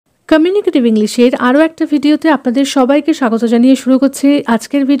Communicative ইংলিশের আরও একটা ভিডিওতে আপনাদের সবাইকে স্বাগত জানিয়ে শুরু করছি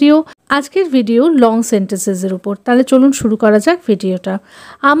আজকের ভিডিও লং সেন্টেন্সেসের উপর। তাহলে চলুন শুরু করা যাক ভিডিওটা।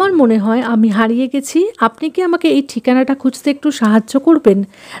 আমার মনে হয় আমি হারিয়ে গেছি, আপনি কি আমাকে এই ঠিকানাটা খুঁজতে একটু সাহায্য করবেন?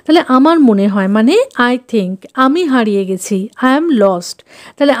 তাহলে আমার মনে হয় মানে আই থিঙ্ক, আমি হারিয়ে গেছি, আই অ্যাম লস্ট।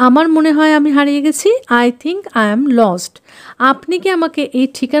 তাহলে আমার মনে হয় আমি হারিয়ে গেছি, I think I am lost. আপনি কি আমাকে এই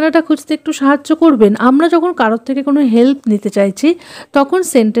ঠিকানাটা খুঁজতে একটু সাহায্য করবেন? আমরা যখন কারোর থেকে কোনো হেল্প নিতে চাইছি তখন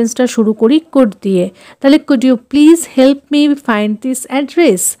সেন্টেন্সটা শুরু করি কুড দিয়ে। তাহলে could you please help me find this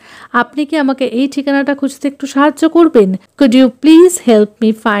address? আপনি কি আমাকে এই ঠিকানাটা খুঁজতে একটু সাহায্য করবেন? Could you please help me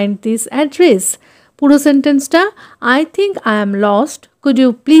find this address. পুরো সেন্টেন্সটা I think I am lost, could you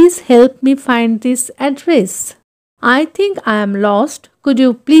please help me find this address. I think I am lost, could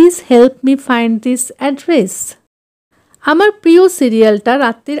you please help me find this address. আমার প্রিয় সিরিয়ালটা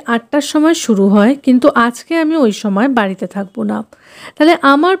রাত্রির ৮টার সময় শুরু হয়, কিন্তু আজকে আমি ওই সময় বাড়িতে থাকবো না। তাহলে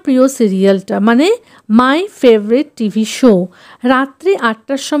আমার প্রিয় সিরিয়ালটা মানে মাই ফেভারিট টিভি শো রাত্রি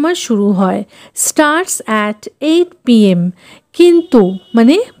 ৮টার সময় শুরু হয়, স্টার্টস অ্যাট 8 PM। কিন্তু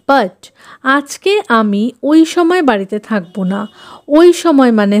মানে বাট আজকে আমি ওই সময় বাড়িতে থাকবো না। ওই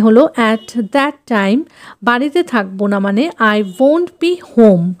সময় মানে হলো অ্যাট দ্যাট টাইম, বাড়িতে থাকবো না মানে আই ওয়ন্ট বি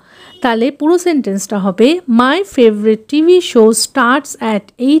হোম। তাহলে পুরো সেন্টেন্সটা হবে my favourite TV show starts at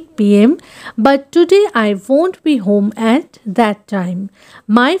 8 PM but today I won't be home at that time.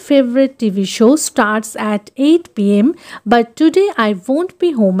 My favourite TV show starts at 8 PM but today I won't be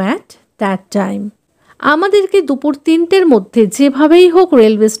home at that time. আমাদেরকে দুপুর 3টের মধ্যে যেভাবেই হোক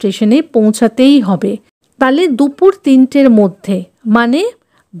railway স্টেশনে পৌঁছাতেই হবে। তাহলে দুপুর 3টের মধ্যে মানে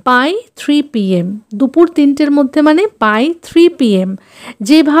বাই 3 PM। দুপুর 3টের মধ্যে মানে বাই 3 PM।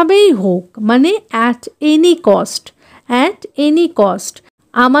 যেভাবেই হোক মানে at any cost, at any cost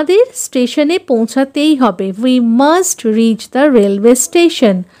আমাদের স্টেশনে পৌঁছাতেই হবে। We must reach the railway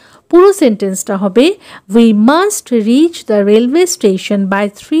station. পুরো সেন্টেন্সটা হবে we must reach the railway station by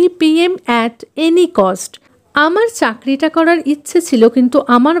 3 PM at any cost. আমার চাকরিটা করার ইচ্ছে ছিল, কিন্তু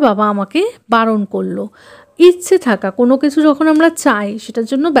আমার বাবা আমাকে বারণ করলো। ইচ্ছে থাকা কোনো কিছু যখন আমরা চাই সেটার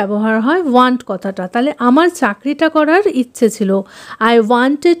জন্য ব্যবহার হয় ওয়ান্ট কথাটা। তাহলে আমার চাকরিটা করার ইচ্ছে ছিল, I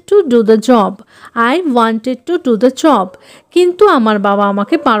wanted to do the job, I wanted to do the job. কিন্তু আমার বাবা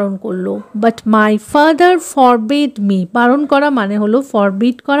আমাকে বারণ করলো, but my father forbid me. বারণ করা মানে হলো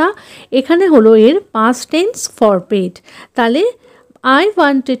ফরবিড করা, এখানে হলো এর পাস্ট টেন্স ফরবিড। তাহলে I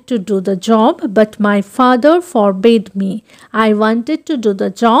wanted to do the job but my father forbade me. I wanted to do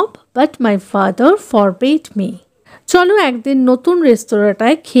the job but my father forbade me. চলো একদিন নতুন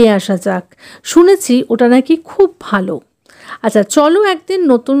রেস্তোরাঁটায় খেয়ে আসা যাক, শুনেছি ওটা নাকি খুব ভালো। আচ্ছা, চলো একদিন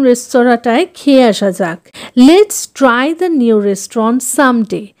নতুন রেস্তোরাঁটায় খেয়ে আসা যাক। Let's try the new restaurant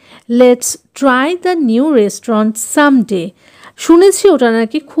someday. Let's try the new restaurant someday. শুনেছি ওটা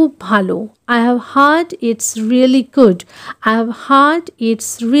নাকি খুব ভালো। I have heard it's really good. I have heard it's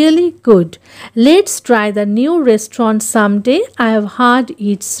really good. Let's try the new restaurant someday. I have heard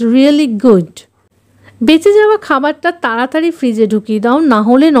it's really good. বেঁচে যাওয়া খাবারটা তাড়াতাড়ি ফ্রিজে ঢুকিয়ে দাও, না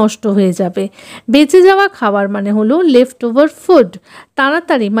হলে নষ্ট হয়ে যাবে। বেঁচে যাওয়া খাবার মানে হলো লেফট ওভার ফুড।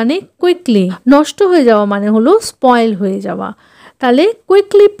 তাড়াতাড়ি মানে কুইকলি, নষ্ট হয়ে যাওয়া মানে হলো স্পয়েল হয়ে যাওয়া। তাহলে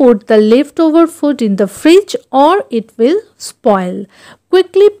quickly put the left over food in the fridge or it will spoil.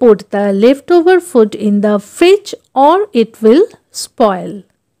 Quickly put the left over food in the fridge or it will spoil.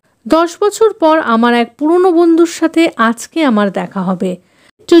 10 বছর পর আমার এক পুরনো বন্ধুর সাথে আজকে আমার দেখা হবে।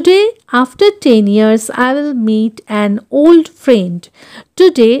 Today, after 10 years, I will meet an old friend.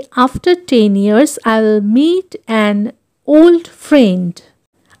 Today, after 10 years, I will meet an old friend.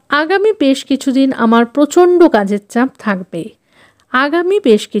 আগামী বেশ কিছুদিন আমার প্রচণ্ড কাজের চাপ থাকবে। আগামী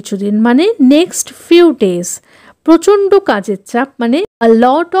বেশ কিছুদিন মানে নেক্সট ফিউ ডেজ। প্রচণ্ড কাজের চাপ মানে a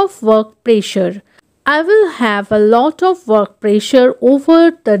lot of work pressure. I will have a lot of work pressure over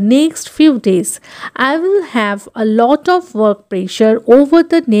the next few days. I will have a lot of work pressure over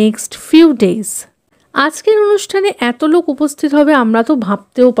the next few days. আজকের অনুষ্ঠানে এত লোক উপস্থিত হবে আমরা তো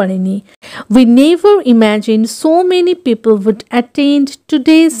ভাবতেও পারিনি। We never imagined so many people would attend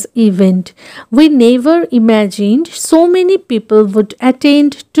today's event. We never imagined so many people would attend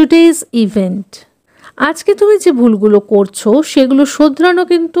today's event. আজকে তুমি যে ভুলগুলো করছো সেগুলো শোধরানো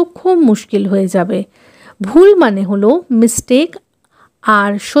কিন্তু খুব মুশকিল হয়ে যাবে। ভুল মানে হলো মিস্টেক,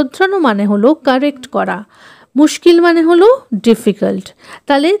 আর শোধরানো মানে হলো কারেক্ট করা। মুশকিল মানে হলো ডিফিকাল্ট।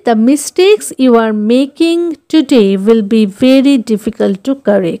 তাহলে the mistakes you are making today will be very difficult to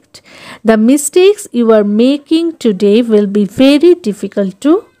correct. The mistakes you are making today will be very difficult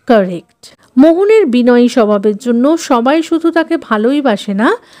to correct. মোহনের বিনয়ী স্বভাবের জন্য সবাই শুধু তাকে ভালোই বাসে না,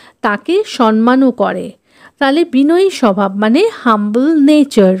 তাকে সম্মানও করে। তাহলে বিনয়ী স্বভাব মানে হাম্বল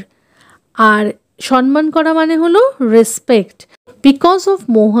নেচার। আর সম্মান করা মানে হলো respect. Because of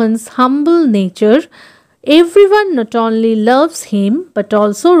Mohan's humble nature everyone not only loves him but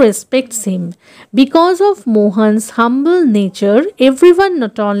also respects him. Because of Mohan's humble nature, everyone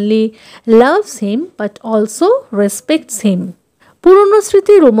not only loves him but also respects him. পুরনো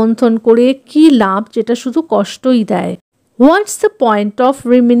স্মৃতি রোমন্থন করে কি লাভ যেটা শুধু কষ্টই দেয়? What's the point of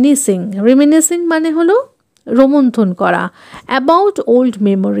reminiscing? Reminiscing মানে হলো রোমন্থন করা। About old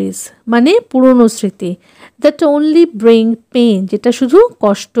memories মানে পুরনো স্মৃতি। That only bring pain যেটা শুধু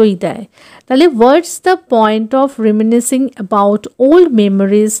কষ্টই দেয়। তাহলে what's the point of reminiscing about old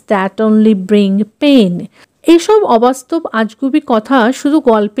memories that only bring pain? এসব অবাস্তব আজগুবি কথা শুধু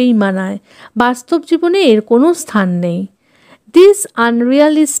গল্পেই মানায়, বাস্তব জীবনে এর কোনো স্থান নেই। These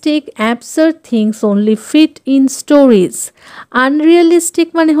unrealistic absurd things only fit in stories. Unrealistic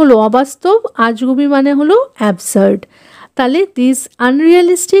মানে হলো অবাস্তব, আজগুবি মানে হলো absurd। তাহলে these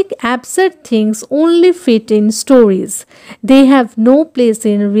unrealistic absurd things only fit in stories. They have no place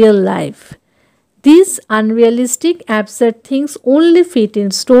in real life. These unrealistic absurd things only fit in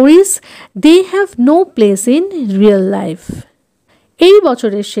stories. They have no place in real life. এই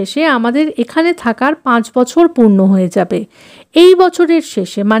বছরের শেষে আমাদের এখানে থাকার 5 বছর পূর্ণ হয়ে যাবে। এই বছরের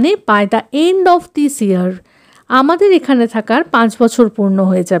শেষে মানে by the end of this ইয়ার আমাদের এখানে থাকার 5 বছর পূর্ণ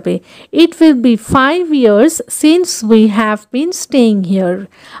হয়ে যাবে। It will be 5 years since we have been staying here.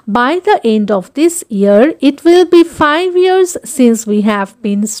 By the end of this year, it will be 5 years since we have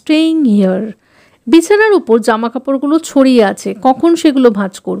been staying here. বিছানার উপর জামা কাপড়গুলো ছড়িয়ে আছে, কখন সেগুলো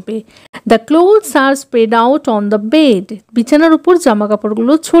ভাঁজ করবে? The clothes R spread out on the bed. বিছানার উপর জামা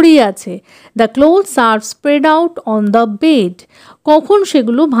কাপড়গুলো ছড়িয়ে আছে। The clothes R spread out on the bed. কখন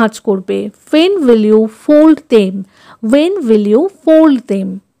সেগুলো ভাঁজ করবে? When will you fold them? When will you fold them?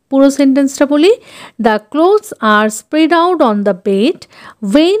 পুরো সেন্টেন্সটা বলি। The clothes R spread out on the bed.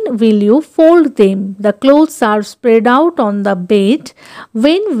 When will you fold them? The clothes R spread out on the bed.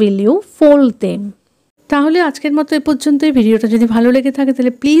 When will you fold them? তাহলে আজকের মতো এ পর্যন্তই। ভিডিওটা যদি ভালো লেগে থাকে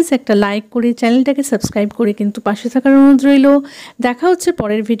তাহলে প্লিজ একটা লাইক করে চ্যানেলটাকে সাবস্ক্রাইব করে কিন্তু পাশে থাকার অনুরোধ রইল। দেখা হচ্ছে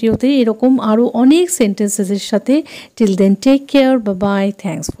পরের ভিডিওতে এরকম আরও অনেক সেন্টেন্সেসের সাথে। Till then take care, bye bye,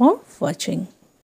 thanks for watching.